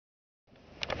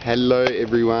Hello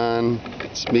everyone,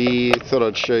 it's me. Thought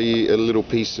I'd show you a little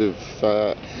piece of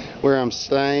where I'm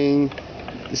staying.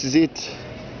 This is it,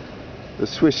 the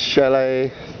Swiss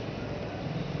Chalet.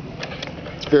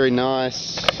 It's very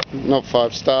nice, not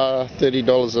 5-star,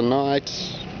 $30 a night.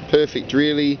 Perfect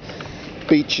really.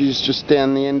 Beach is just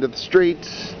down the end of the street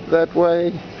that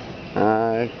way.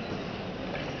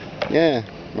 Yeah,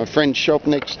 my friend's shop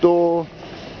next door.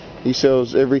 He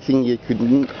sells everything you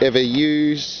could ever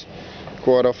use.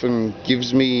 Quite often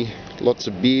gives me lots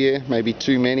of beer, maybe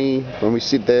too many when we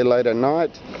sit there late at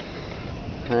night.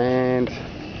 And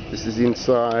this is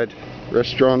inside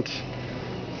restaurant.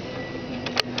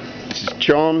 This is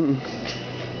John,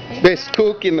 best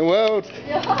cook in the world.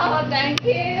 Oh, thank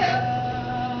you.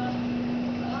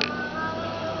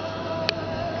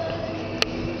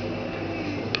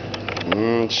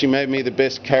 She made me the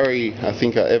best curry I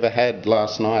think I ever had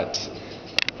last night.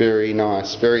 Very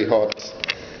nice, very hot.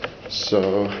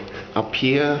 So up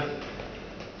here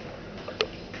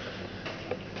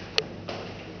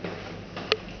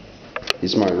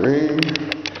is my room.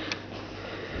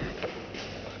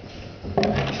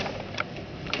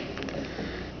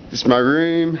 This is my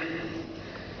room.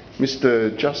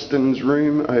 Mr. Justin's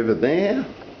room over there.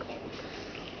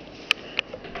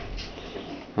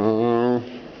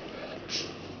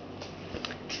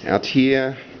 Out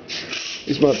here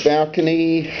is my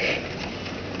balcony.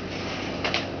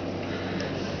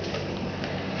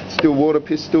 Still water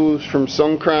pistols from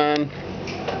Songkran.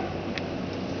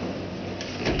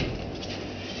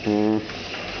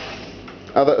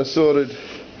 Other assorted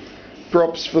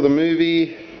props for the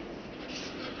movie.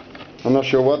 I'm not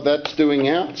sure what that's doing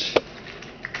out.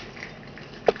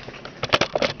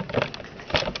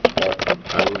 But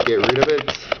I will get rid of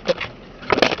it.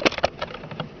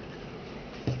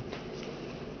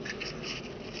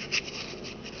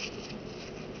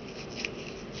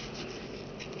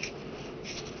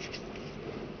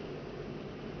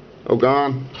 All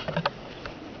gone.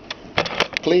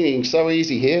 Cleaning so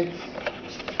easy here.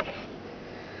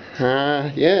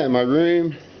 Yeah, my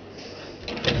room,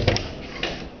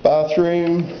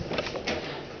 bathroom,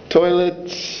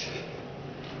 toilets,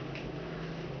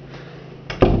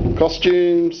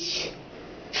 costumes,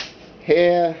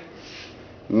 hair,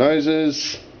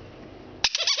 noses.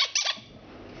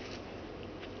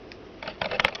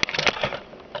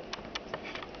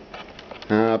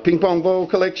 Ping pong ball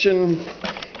collection,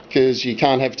 because you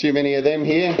can't have too many of them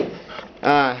here.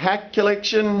 Hat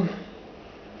collection.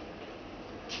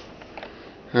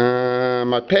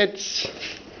 My pets.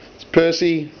 It's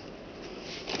Percy,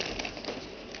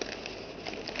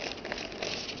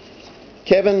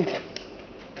 Kevin.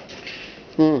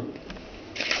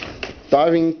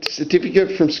 Diving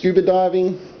certificate from scuba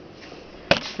diving.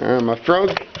 My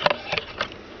frog.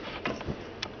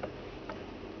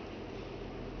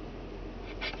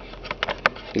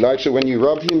 He likes it when you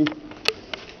rub him.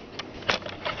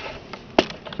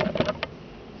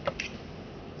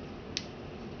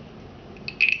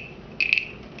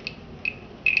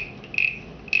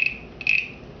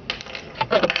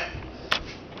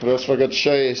 What else have I got to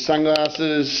show you?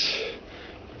 Sunglasses,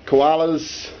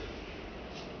 koalas.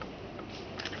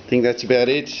 I think that's about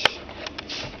it.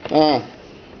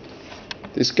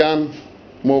 This gun,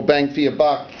 more bang for your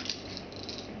buck.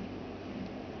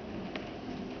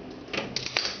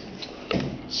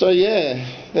 So yeah,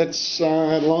 that's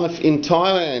life in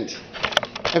Thailand.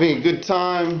 Having a good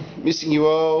time, missing you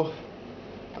all.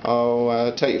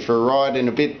 I'll take you for a ride in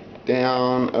a bit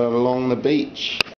down along the beach.